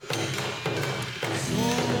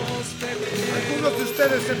Algunos de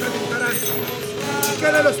ustedes se preguntarán, ¿y qué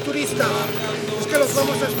de los turistas? ¿Es que los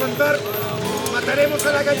vamos a espantar? Mataremos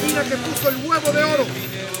a la gallina que puso el huevo de oro.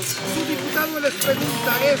 Su diputado les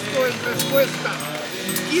pregunta esto en respuesta.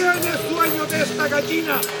 ¿Quién es dueño de esta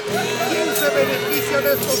gallina? ¿Quién se beneficia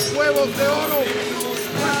de estos huevos de oro?